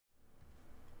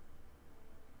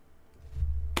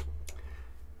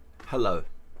Hello.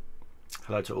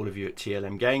 Hello to all of you at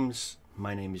TLMgames.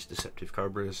 My name is Deceptive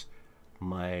Cobras.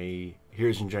 My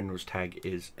Heroes and Generals tag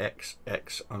is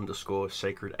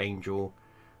XX_Sacred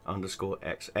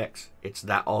Angel_XX. It's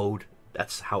that old.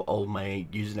 That's how old my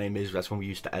username is. That's when we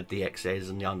used to add the X's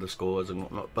and the underscores and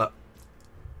whatnot. But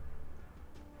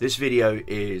this video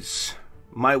is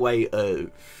my way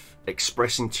of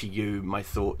expressing to you my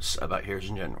thoughts about Heroes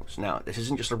and Generals. Now, this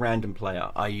isn't just a random player.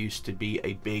 I used to be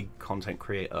a big content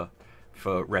creator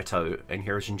for Reto and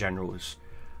Heroes and Generals,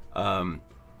 along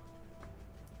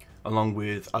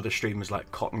with other streamers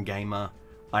like Cotton Gamer,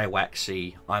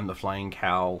 iWaxy, I'm the Flying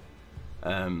Cow,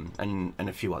 and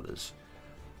a few others.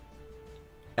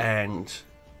 And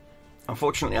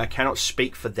unfortunately, I cannot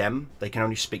speak for them. They can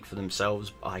only speak for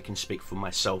themselves. I can speak for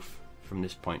myself from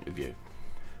this point of view.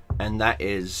 And that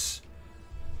is,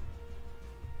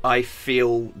 I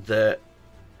feel that,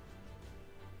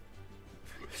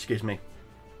 excuse me,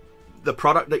 the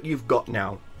product that you've got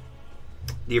now,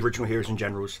 the original Heroes and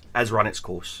Generals, has run its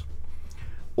course.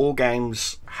 All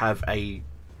games have a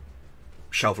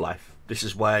shelf life. This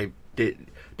is why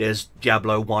there's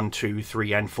Diablo 1, 2,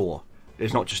 3, and 4.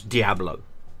 There's not just Diablo.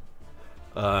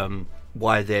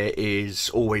 Why there is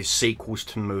always sequels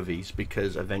to movies,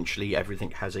 because eventually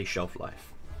everything has a shelf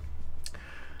life.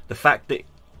 The fact that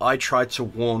I tried to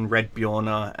warn Red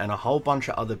Bjorna and a whole bunch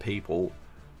of other people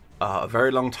a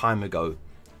very long time ago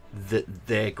that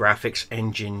their graphics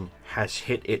engine has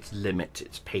hit its limit,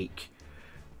 its peak,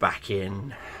 back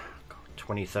in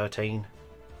 2013.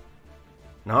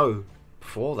 No,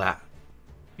 before that.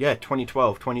 Yeah,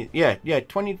 2012,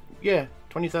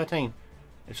 2013.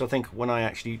 It's, I think, when I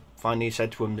actually finally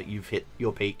said to him that you've hit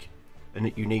your peak and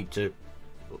that you need to.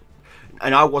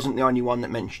 And I wasn't the only one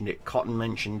that mentioned it. Cotton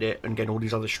mentioned it, and again, all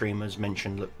these other streamers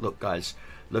mentioned, look guys,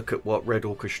 look at what Red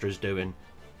Orchestra's doing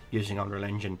using Unreal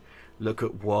Engine. Look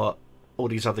at what all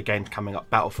these other games coming up.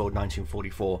 Battlefield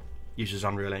 1944 uses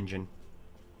Unreal Engine.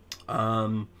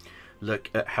 Look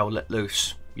at Hell Let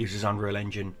Loose uses Unreal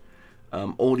Engine.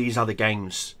 All these other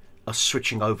games are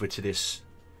switching over to this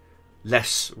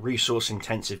less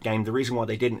resource-intensive game. The reason why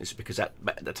they didn't is because at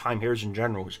the time, Heroes and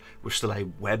Generals was still a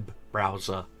web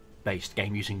browser-based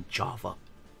game using Java.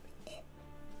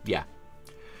 Yeah.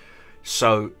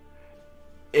 So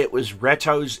it was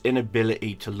Reto's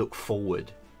inability to look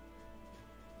forward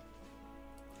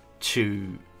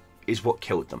to is what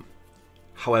killed them.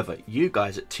 However, you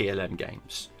guys at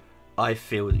TLMgames, I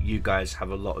feel that you guys have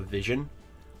a lot of vision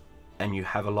and you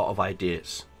have a lot of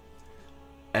ideas,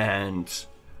 and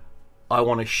I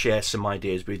want to share some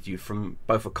ideas with you from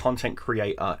both a content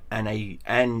creator and a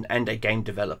game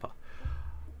developer.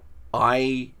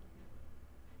 I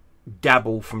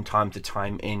dabble from time to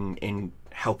time in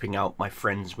helping out my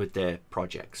friends with their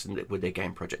projects and with their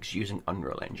game projects using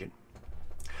Unreal Engine.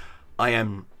 I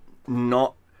am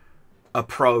not a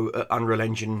pro at Unreal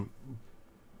Engine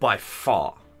by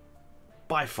far.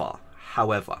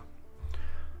 However,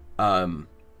 a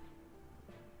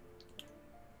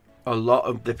lot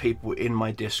of the people in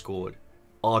my Discord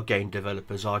are game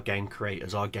developers, are game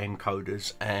creators, are game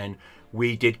coders, and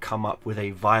we did come up with a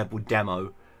viable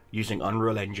demo using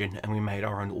Unreal Engine, and we made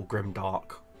our own little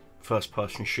grimdark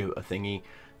first-person shooter thingy,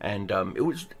 and it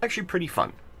was actually pretty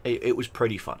fun. It was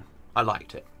pretty fun. I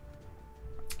liked it.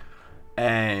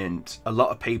 And a lot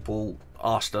of people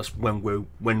asked us when were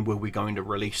we going to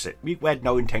release it. We had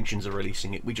no intentions of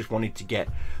releasing it. We just wanted to get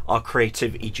our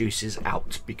creativity juices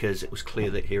out, because it was clear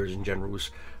that Heroes and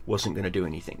Generals wasn't going to do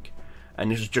anything.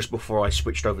 And this was just before I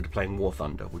switched over to playing War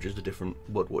Thunder, which is a different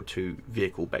World War II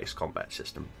vehicle-based combat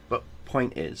system. But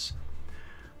point is,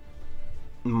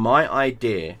 my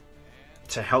idea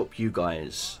to help you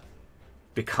guys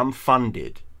become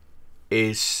funded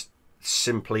is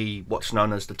simply what's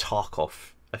known as the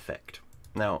Tarkov effect.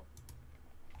 Now,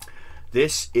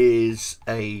 this is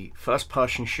a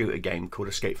first-person shooter game called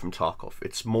Escape from Tarkov.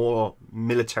 It's more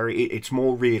military, it's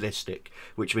more realistic,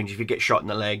 which means if you get shot in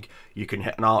the leg, you can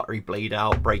hit an artery, bleed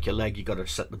out, break your leg, you got to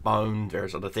set the bone,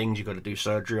 there's other things, you got to do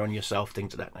surgery on yourself,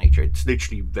 things of that nature. It's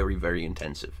literally very, very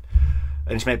intensive.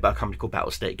 And it's made by a company called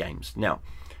Battlestate Games. Now,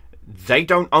 they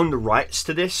don't own the rights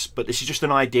to this, but this is just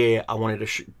an idea I wanted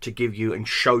to give you and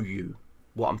show you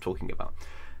what I'm talking about.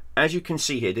 As you can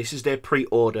see here, this is their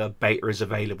pre-order, beta is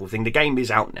available thing. The game is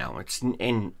out now. It's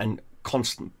in a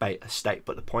constant beta state,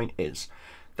 but the point is,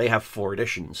 they have 4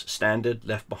 editions: Standard,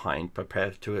 Left Behind,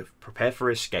 Prepare for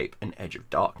Escape, and Edge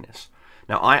of Darkness.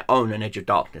 Now, I own an Edge of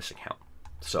Darkness account,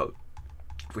 so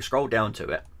if we scroll down to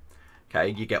it, okay,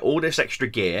 you get all this extra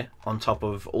gear on top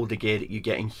of all the gear that you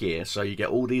get in here. So you get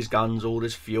all these guns, all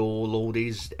this fuel, all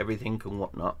these everything and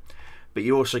whatnot. But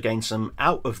you also gain some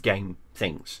out-of-game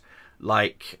things.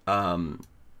 like where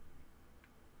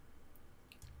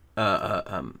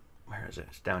is it?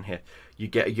 It's down here. You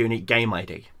get a unique game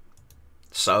ID.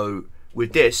 So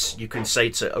with this, you can say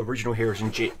to original Heroes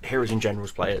and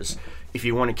Generals players, if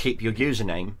you want to keep your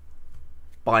username,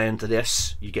 buy into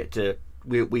this. You get to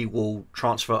we will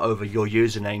transfer over your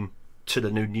username to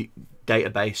the new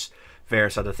database,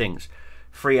 various other things,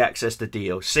 free access to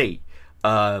DLC,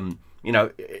 you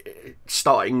know,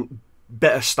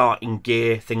 better starting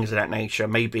gear, things of that nature,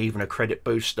 maybe even a credit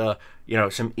booster, you know,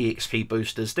 some EXP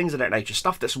boosters, things of that nature,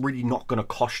 stuff that's really not going to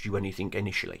cost you anything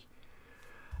initially.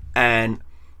 And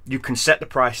you can set the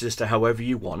prices to however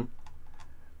you want.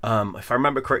 If I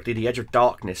remember correctly, the Edge of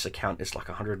Darkness account is like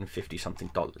 $150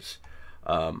 something.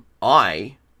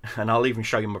 And I'll even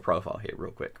show you my profile here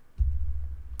real quick.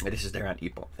 This is their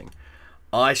anti-bot thing.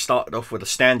 I started off with a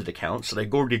standard account, so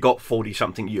they've already got $40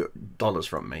 something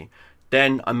from me.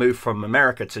 Then I moved from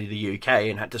America to the UK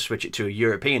and had to switch it to a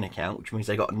European account, which means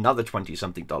they got another $20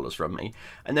 something from me.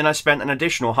 And then I spent an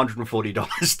additional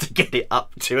 $140 to get it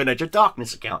up to an Edge of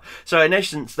Darkness account. So in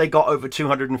essence, they got over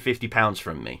 £250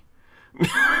 from me.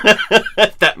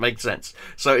 If that makes sense.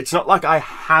 So it's not like I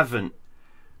haven't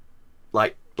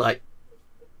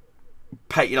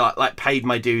paid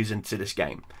my dues into this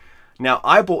game. Now,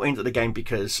 I bought into the game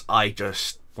because I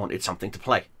just wanted something to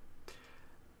play.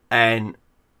 And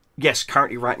yes,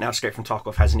 currently right now, Escape from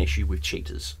Tarkov has an issue with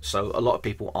cheaters. So a lot of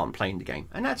people aren't playing the game,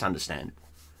 and that's understandable.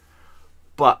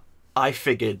 But I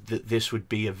figured that this would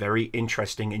be a very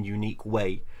interesting and unique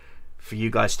way for you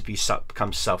guys to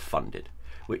become self-funded,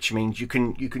 which means you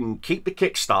can keep the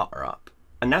Kickstarter up,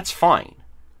 and that's fine.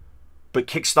 But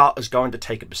Kickstarter's going to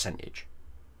take a percentage.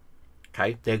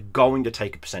 Okay, they're going to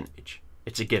take a percentage.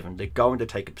 It's a given. They're going to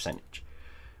take a percentage.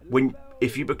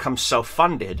 If you become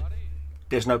self-funded,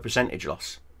 there's no percentage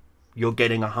loss. You're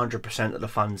getting 100% of the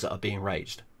funds that are being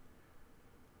raised.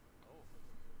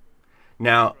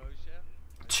 Now,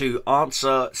 to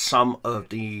answer some of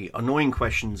the annoying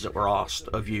questions that were asked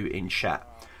of you in chat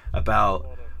about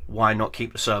why not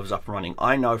keep the servers up and running,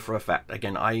 I know for a fact,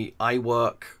 again, I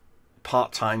work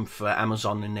part-time for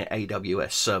Amazon in the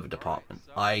AWS server department.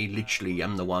 I literally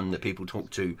am the one that people talk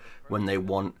to when they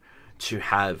want to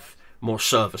have more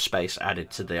server space added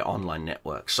to their online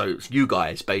network. So you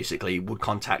guys basically would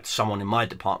contact someone in my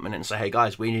department and say, hey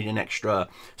guys, we need an extra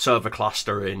server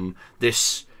cluster in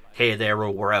this, here, there,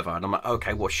 or wherever. And I'm like,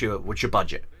 okay, what's your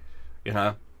budget? You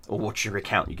know, or what's your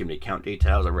account? You give me account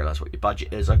details, I realize what your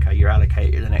budget is. Okay, you're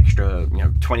allocated an extra,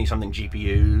 20 something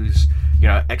GPUs,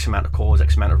 X amount of cores,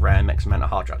 X amount of RAM, X amount of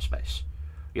hard drive space.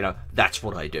 That's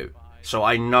what I do. So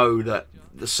I know that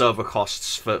the server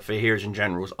costs for Heroes and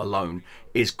Generals alone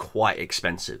is quite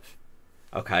expensive.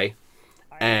 Okay?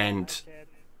 And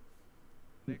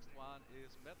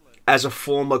as a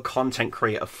former content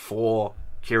creator for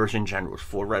Heroes and Generals,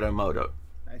 for Redo Modo,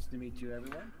 nice to meet you,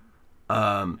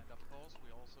 everyone.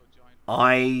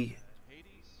 I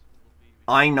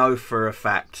know for a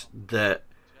fact that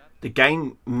the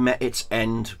game met its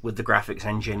end with the graphics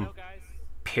engine,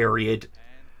 period.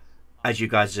 As you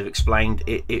guys have explained,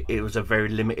 it was a very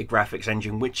limited graphics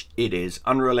engine, which it is.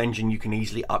 Unreal Engine, you can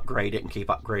easily upgrade it and keep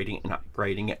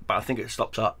upgrading it, but I think it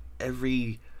stops up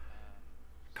every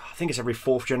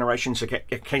fourth generation. So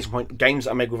case in point, games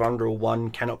that are made with Unreal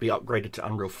 1 cannot be upgraded to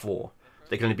Unreal 4.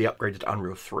 They can only be upgraded to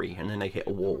Unreal 3, and then they hit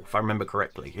a wall, if I remember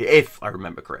correctly.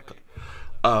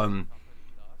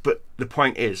 But the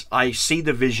point is, I see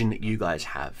the vision that you guys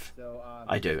have.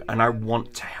 I do, and I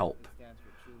want to help.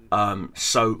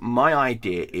 So my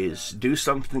idea is do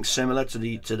something similar to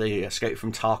the Escape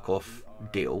from Tarkov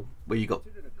deal, where you got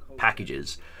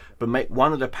packages, but make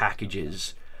one of the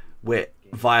packages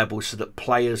viable so that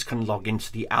players can log into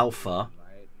the alpha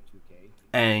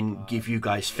and give you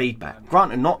guys feedback.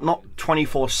 Granted, not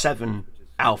 24/7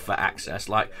 alpha access.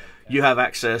 Like, you have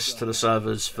access to the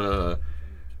servers for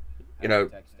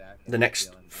the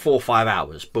next 4 or 5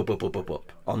 hours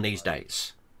on these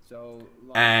days.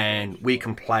 And we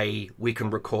can play, we can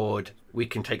record, we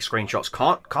can take screenshots.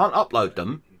 Can't upload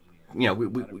them.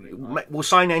 We'll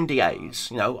sign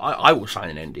NDAs. I will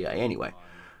sign an NDA anyway.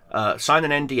 Sign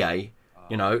an NDA,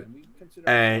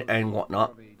 and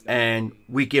whatnot. And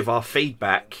we give our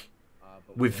feedback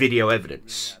with video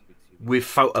evidence, with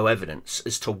photo evidence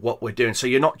as to what we're doing. So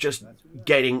you're not just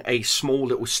getting a small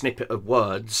little snippet of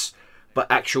words, but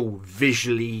actual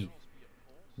visually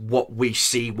what we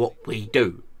see, what we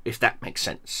do, if that makes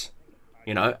sense.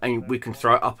 And we can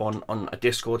throw it up on a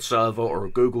Discord server or a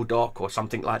Google Doc or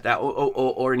something like that,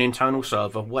 or an internal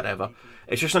server, whatever.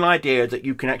 It's just an idea that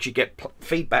you can actually get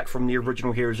feedback from the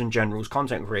original Heroes and Generals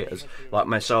content creators, like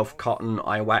myself, Cotton,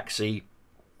 Iwaxy,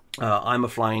 I'm a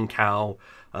Flying Cow,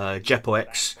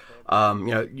 JepoX.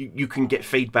 You can get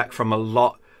feedback from a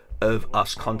lot of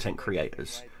us content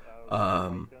creators.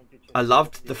 I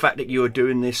loved the fact that you were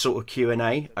doing this sort of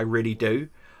Q&A. I really do.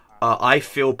 I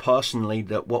feel personally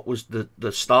that what was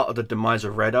the start of the demise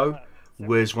of Redo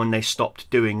was when they stopped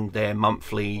doing their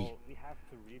monthly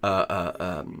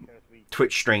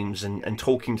Twitch streams and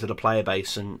talking to the player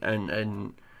base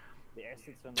and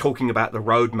talking about the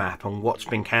roadmap and what's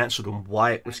been cancelled and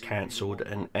why it was cancelled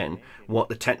and what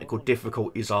the technical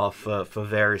difficulties are for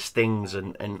various things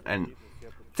and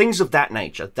things of that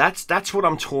nature. That's what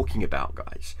I'm talking about,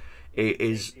 guys. It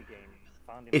is,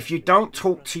 if you don't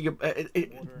talk to your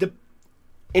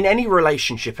in any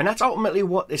relationship, and that's ultimately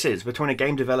what this is between a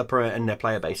game developer and their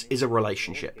player base, is a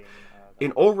relationship.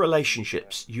 In all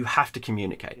relationships, you have to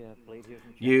communicate.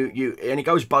 And it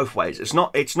goes both ways. It's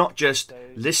not just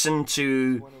listen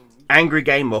to Angry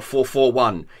Gamer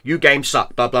 441. You game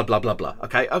suck. Blah blah blah blah blah.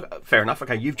 Okay, fair enough.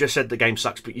 Okay, you've just said the game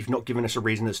sucks, but you've not given us a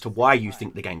reason as to why you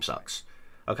think the game sucks.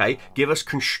 Okay, give us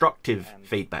constructive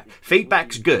feedback.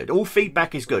 Feedback's good. All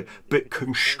feedback is good, but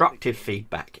constructive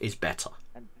feedback is better.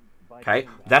 Okay,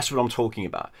 that's what I'm talking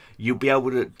about. You'll be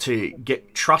able to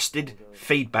get trusted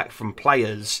feedback from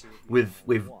players with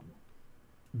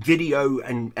video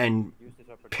and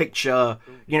picture,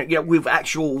 with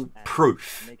actual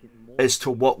proof as to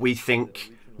what we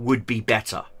think would be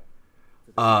better,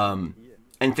 and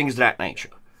things of that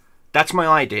nature. That's my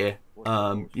idea.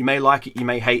 You may like it, you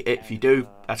may hate it. If you do,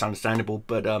 that's understandable.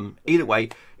 But either way,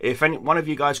 if any one of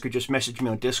you guys could just message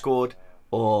me on Discord,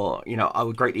 or I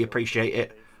would greatly appreciate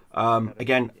it.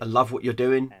 Again, I love what you're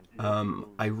doing.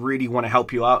 I really want to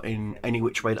help you out in any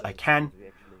which way that I can.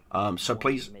 So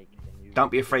please,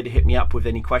 don't be afraid to hit me up with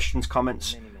any questions,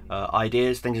 comments,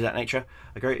 ideas, things of that nature.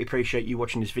 I greatly appreciate you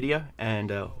watching this video,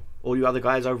 and all you other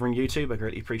guys over on YouTube, I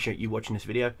greatly appreciate you watching this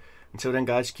video. Until then,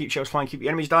 guys, keep shells flying, keep your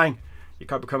enemies dying. Your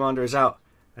Cobra Commander is out,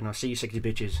 and I'll see you sexy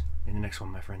bitches in the next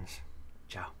one, my friends.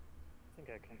 Ciao.